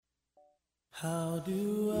How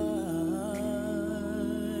do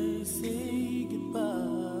I say goodbye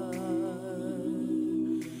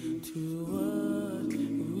to what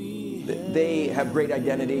we had? They have great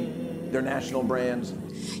identity. They're national brands.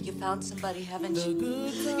 You found somebody, haven't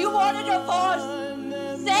you? You want a divorce?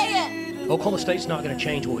 Say it! Oklahoma State's not going to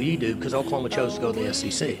change what you do because Oklahoma chose to go to the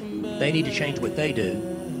SEC. They need to change what they do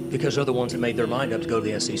because they're the ones that made their mind up to go to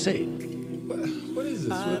the SEC. What is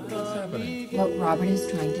this? What's happening? What Robert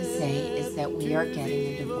is trying to say is that we are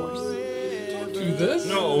getting a divorce. Don't do this.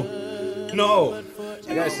 No.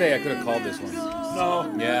 I gotta say, I could have called this one.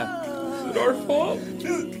 No. Yeah. Is it our fault? Is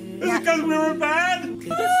it because we were bad? Please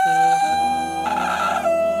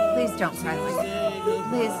don't cry like that.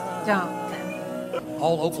 Please don't.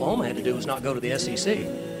 All Oklahoma had to do was not go to the SEC.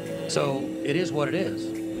 So it is what it is.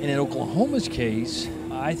 And in Oklahoma's case,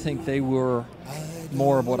 I think they were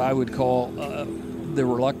more of what I would call the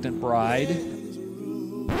reluctant bride.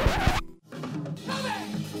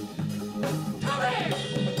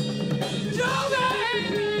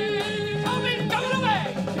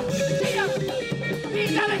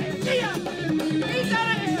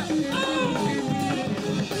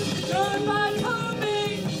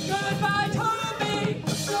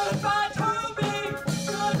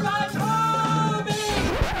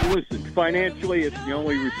 Listen, financially, it's the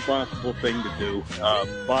only responsible thing to do.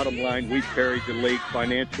 Bottom line, we carried the league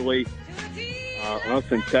financially. Us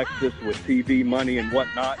in Texas with TV money and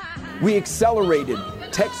whatnot. We accelerated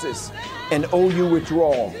Texas and OU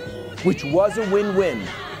withdrawal, which was a win-win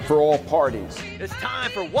for all parties. It's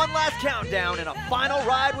time for one last countdown and a final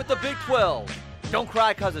ride with the Big 12. Don't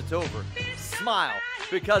cry because it's over. Smile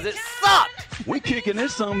because it sucked. We kicking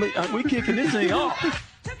this thing off.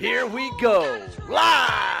 Here we go,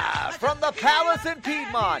 live from the Palace in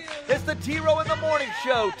Piedmont. It's the T-Row in the Morning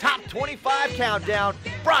Show Top 25 Countdown,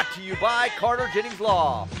 brought to you by Carter Jennings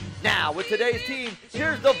Law. Now, with today's team,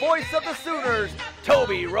 here's the voice of the Sooners,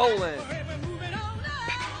 Toby Rowland.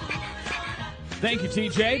 Thank you,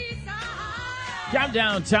 TJ.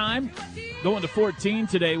 Countdown time. Going to 14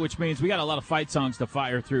 today, which means we got a lot of fight songs to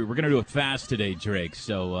fire through. We're going to do it fast today, Drake.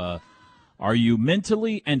 So are you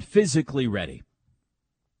mentally and physically ready?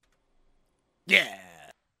 Yeah.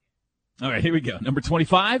 All right, here we go. Number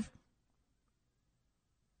 25.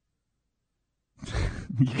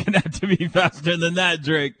 You're going to have to be faster than that,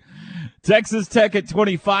 Drake. Texas Tech at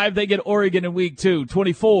 25. They get Oregon in week 2.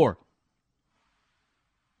 24.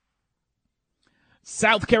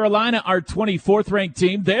 South Carolina, our 24th ranked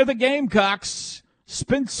team. They're the Gamecocks.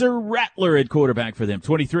 Spencer Rattler at quarterback for them.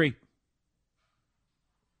 23.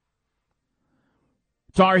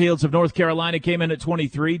 Tar Heels of North Carolina came in at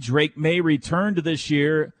 23. Drake May returned this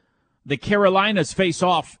year. The Carolinas face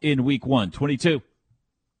off in week 1. 22.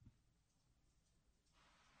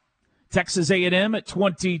 Texas A&M at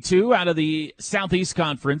 22 out of the Southeast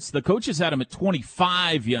Conference. The coaches had them at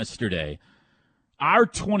 25 yesterday. Our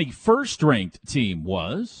 21st ranked team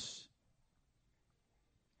was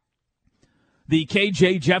the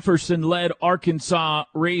KJ Jefferson-led Arkansas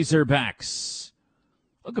Razorbacks.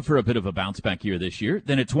 Looking for a bit of a bounce back year this year.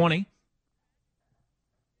 Then at 20,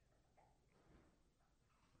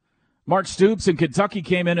 Mark Stoops in Kentucky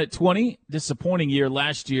came in at 20. Disappointing year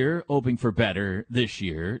last year, hoping for better this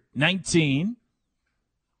year. 19.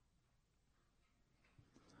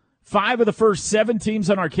 5 of the first 7 teams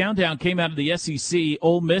on our countdown came out of the SEC.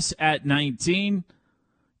 Ole Miss at 19.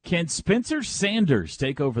 Can Spencer Sanders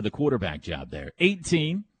take over the quarterback job there?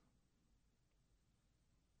 18.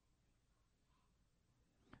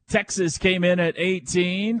 Texas came in at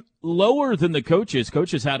 18, lower than the coaches.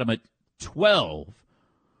 Coaches had them at 12.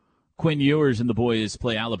 Quinn Ewers and the boys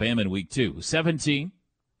play Alabama in week 2. 17.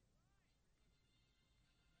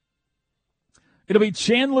 It'll be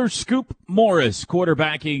Chandler Scoop Morris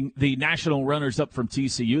quarterbacking the national runners-up from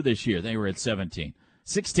TCU this year. They were at 17.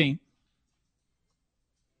 16.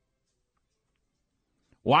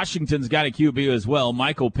 Washington's got a QB as well.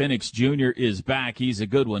 Michael Penix Jr. is back. He's a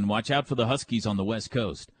good one. Watch out for the Huskies on the West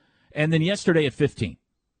Coast. And then yesterday at 15.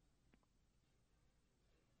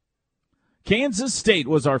 Kansas State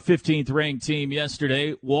was our 15th ranked team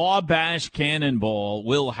yesterday. Wabash Cannonball.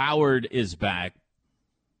 Will Howard is back.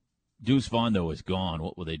 Deuce Vaughn, though, is gone.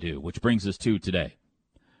 What will they do? Which brings us to today.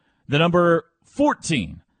 The number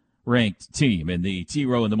 14 ranked team in the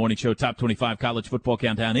T-Row in the Morning Show Top 25 College Football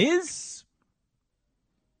Countdown is...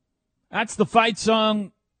 That's the fight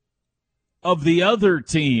song of the other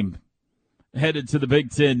team headed to the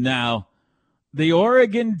Big Ten now. The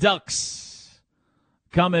Oregon Ducks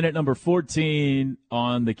come in at number 14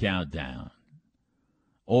 on the countdown.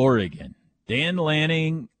 Oregon. Dan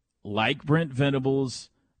Lanning, like Brent Venables,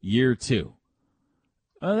 year 2.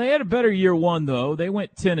 They had a better year one, though. They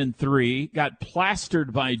went 10-3, got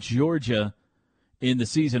plastered by Georgia in the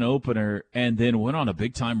season opener, and then went on a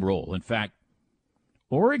big-time roll. In fact,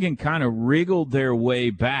 Oregon kind of wriggled their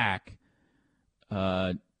way back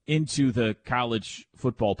into the college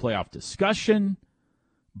football playoff discussion.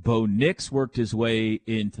 Bo Nix worked his way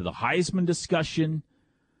into the Heisman discussion,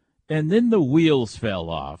 and then the wheels fell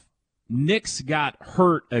off. Nix got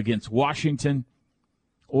hurt against Washington.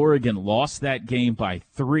 Oregon lost that game by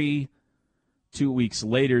 3. 2 weeks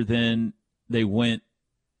later, then they went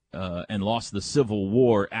and lost the Civil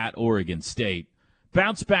War at Oregon State.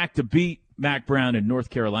 Bounced back to beat Mac Brown in North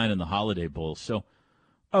Carolina in the Holiday Bowl. So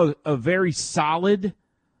a very solid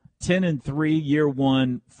 10-3 year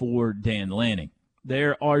one for Dan Lanning.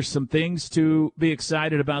 There are some things to be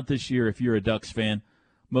excited about this year if you're a Ducks fan.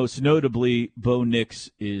 Most notably, Bo Nix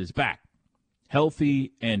is back,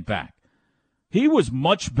 healthy and back. He was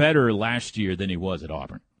much better last year than he was at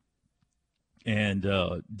Auburn. And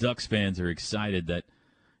Ducks fans are excited that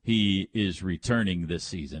he is returning this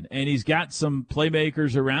season. And he's got some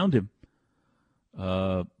playmakers around him.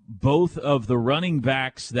 Both of the running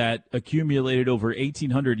backs that accumulated over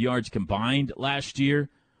 1,800 yards combined last year,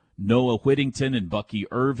 Noah Whittington and Bucky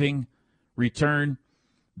Irving, return.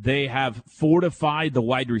 They have fortified the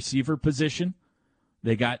wide receiver position.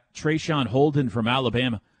 They got Trayshawn Holden from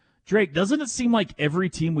Alabama. Drake, doesn't it seem like every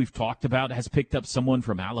team we've talked about has picked up someone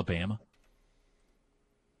from Alabama?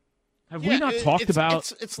 Have we not talked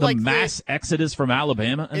about the like mass exodus from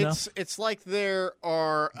Alabama enough? It's like there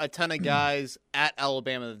are a ton of guys at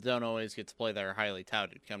Alabama that don't always get to play that are highly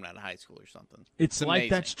touted coming out of high school or something. It's like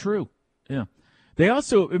that's true. Yeah. They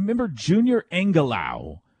also, remember Junior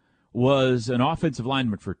Angelau was an offensive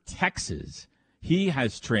lineman for Texas. He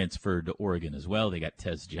has transferred to Oregon as well. They got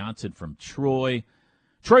Tez Johnson from Troy.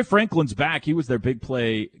 Troy Franklin's back. He was their big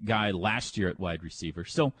play guy last year at wide receiver.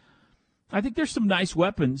 So I think there's some nice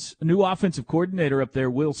weapons. A new offensive coordinator up there,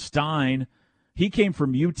 Will Stein. He came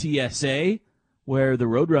from UTSA, where the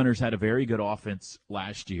Roadrunners had a very good offense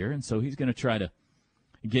last year, and so he's going to try to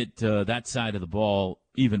get that side of the ball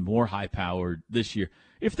even more high-powered this year.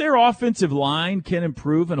 If their offensive line can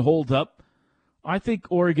improve and hold up, I think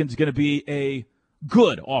Oregon's going to be a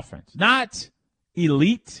good offense. Not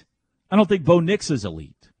elite. I don't think Bo Nix is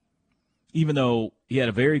elite, even though he had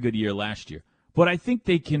a very good year last year. But I think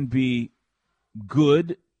they can be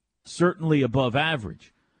good, certainly above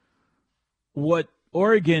average. What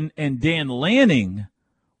Oregon and Dan Lanning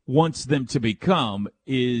wants them to become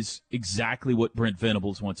is exactly what Brent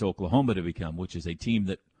Venables wants Oklahoma to become, which is a team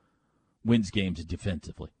that wins games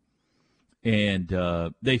defensively. And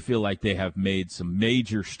they feel like they have made some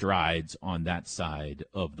major strides on that side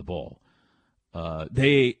of the ball.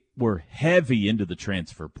 They were heavy into the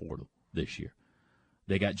transfer portal this year.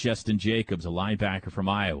 They got Justin Jacobs, a linebacker from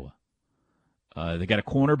Iowa. They got a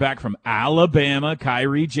cornerback from Alabama,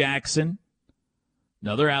 Kyrie Jackson.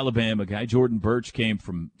 Another Alabama guy. Jordan Birch came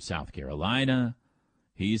from South Carolina.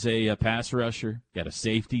 He's a pass rusher. Got a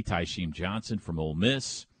safety, Tysheem Johnson from Ole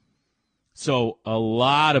Miss. So a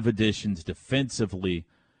lot of additions defensively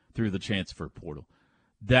through the transfer portal.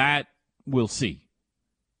 That we'll see.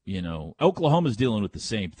 You know, Oklahoma's dealing with the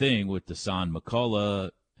same thing with Deshaun McCullough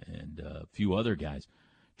and a few other guys.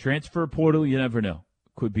 Transfer portal, you never know.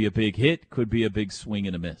 Could be a big hit, could be a big swing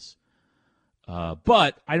and a miss.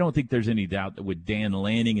 But I don't think there's any doubt that with Dan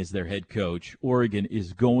Lanning as their head coach, Oregon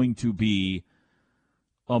is going to be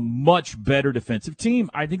a much better defensive team.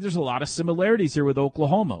 I think there's a lot of similarities here with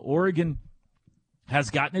Oklahoma. Oregon has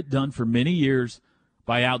gotten it done for many years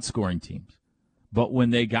by outscoring teams. But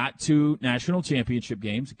when they got to national championship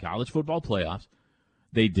games, college football playoffs,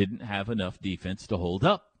 they didn't have enough defense to hold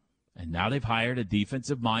up. And now they've hired a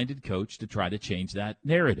defensive-minded coach to try to change that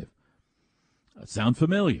narrative. Sound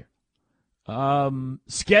familiar?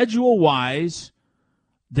 Schedule-wise,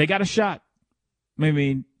 they got a shot. I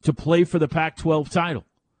mean, to play for the Pac-12 title.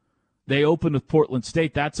 They opened with Portland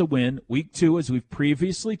State. That's a win. Week 2, as we've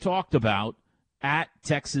previously talked about, at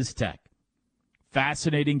Texas Tech.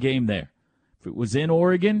 Fascinating game there. If it was in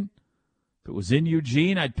Oregon, if it was in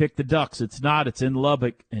Eugene, I'd pick the Ducks. It's not. It's in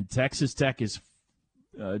Lubbock, and Texas Tech is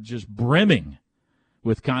just brimming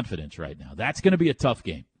with confidence right now. That's going to be a tough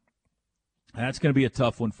game. That's going to be a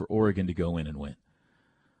tough one for Oregon to go in and win.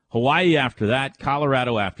 Hawaii after that,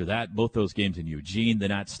 Colorado after that, both those games in Eugene,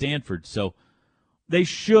 then at Stanford. So they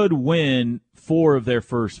should win 4 of their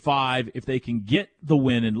first 5. If they can get the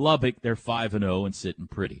win in Lubbock, they're 5-0 and sitting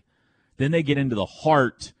pretty. Then they get into the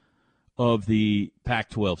heart of the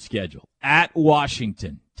Pac-12 schedule. At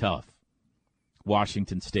Washington, tough.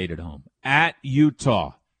 Washington State at home. At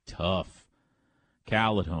Utah, tough.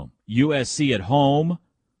 Cal at home. USC at home,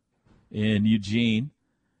 in Eugene,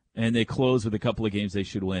 and they close with a couple of games they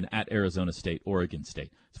should win at Arizona State, Oregon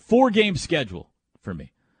State. It's a 4-game schedule for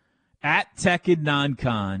me. At Tech and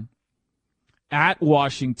non-con, at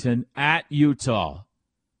Washington, at Utah,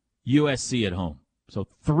 USC at home. So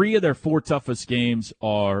 3 of their 4 toughest games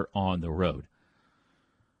are on the road.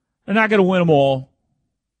 They're not going to win them all.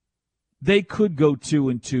 They could go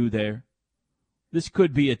 2-2 there. This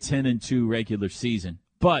could be a 10-2 regular season.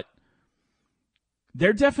 But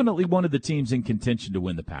they're definitely one of the teams in contention to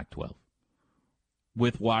win the Pac-12.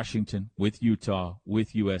 With Washington, with Utah,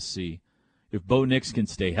 with USC. If Bo Nix can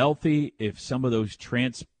stay healthy, if some of those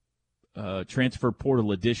transfer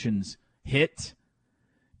portal additions hit,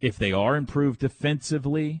 if they are improved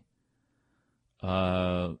defensively,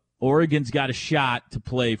 Oregon's got a shot to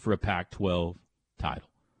play for a Pac-12 title.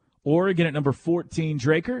 Oregon at number 14,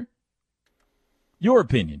 Draker, your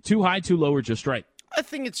opinion, too high, too low, or just right? I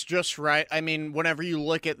think it's just right. I mean, whenever you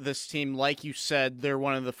look at this team, like you said, they're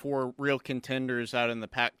one of the 4 real contenders out in the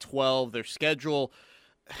Pac-12. Their schedule,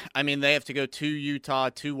 I mean, they have to go to Utah,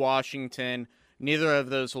 to Washington. Neither of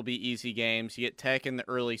those will be easy games. You get Tech in the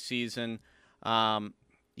early season. You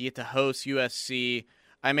get to host USC.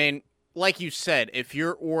 I mean, like you said, if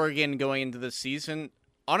you're Oregon going into the season,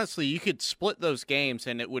 honestly, you could split those games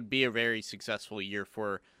and it would be a very successful year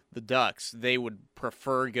for the Ducks. They would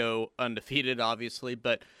prefer go undefeated, obviously,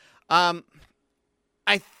 but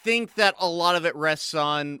I think that a lot of it rests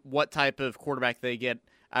on what type of quarterback they get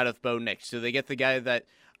out of Bo Nix. So they get the guy that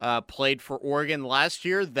played for Oregon last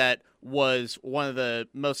year that was one of the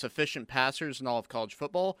most efficient passers in all of college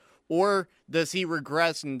football, or does he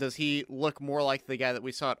regress and does he look more like the guy that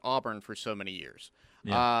we saw at Auburn for so many years?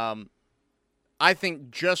 Yeah. I think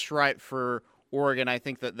just right for Oregon. I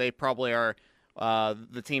think that they probably are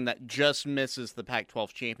the team that just misses the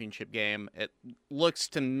Pac-12 championship game. It looks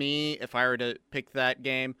to me, if I were to pick that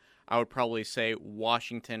game, I would probably say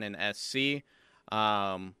Washington and SC.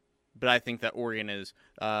 But I think that Oregon is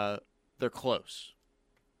they're close.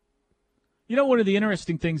 You know, one of the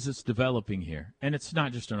interesting things that's developing here, and it's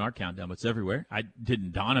not just on our countdown, but it's everywhere. I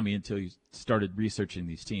didn't dawn on me until you started researching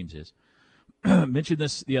these teams is, mentioned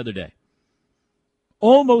this the other day.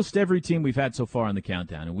 Almost every team we've had so far on the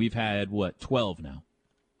countdown, and we've had, 12 now,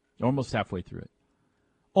 almost halfway through it.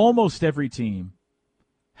 Almost every team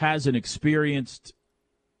has an experienced,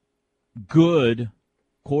 good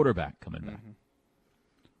quarterback coming back. Mm-hmm.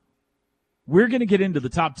 We're going to get into the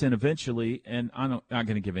top 10 eventually, and I'm not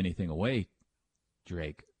going to give anything away,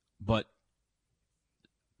 Drake, but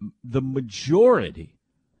the majority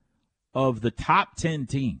of the top 10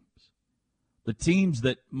 teams, the teams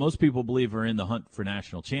that most people believe are in the hunt for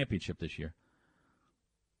national championship this year,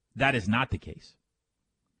 that is not the case.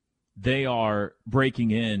 They are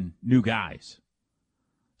breaking in new guys.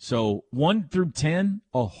 So 1 through 10,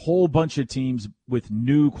 a whole bunch of teams with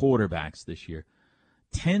new quarterbacks this year.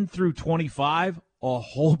 10 through 25, a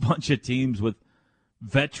whole bunch of teams with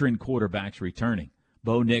veteran quarterbacks returning.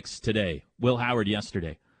 Bo Nix today, Will Howard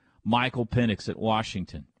yesterday, Michael Penix at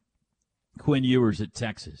Washington, Quinn Ewers at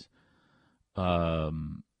Texas,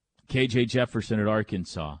 KJ Jefferson at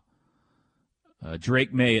Arkansas,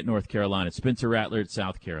 Drake May at North Carolina, Spencer Rattler at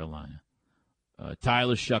South Carolina,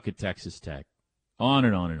 Tyler Shuck at Texas Tech, on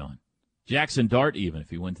and on and on. Jackson Dart even, if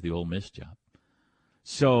he went to the Ole Miss job.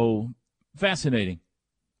 So, fascinating.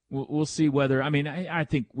 We'll see whether, I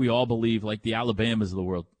think we all believe, like the Alabamas of the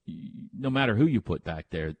world, no matter who you put back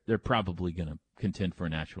there, they're probably going to contend for a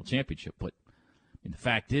national championship. But the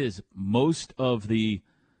fact is, most of the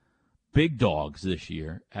big dogs this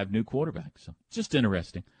year have new quarterbacks. So, just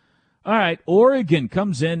interesting. All right, Oregon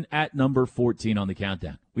comes in at number 14 on the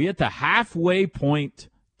countdown. We hit the halfway point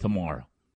tomorrow.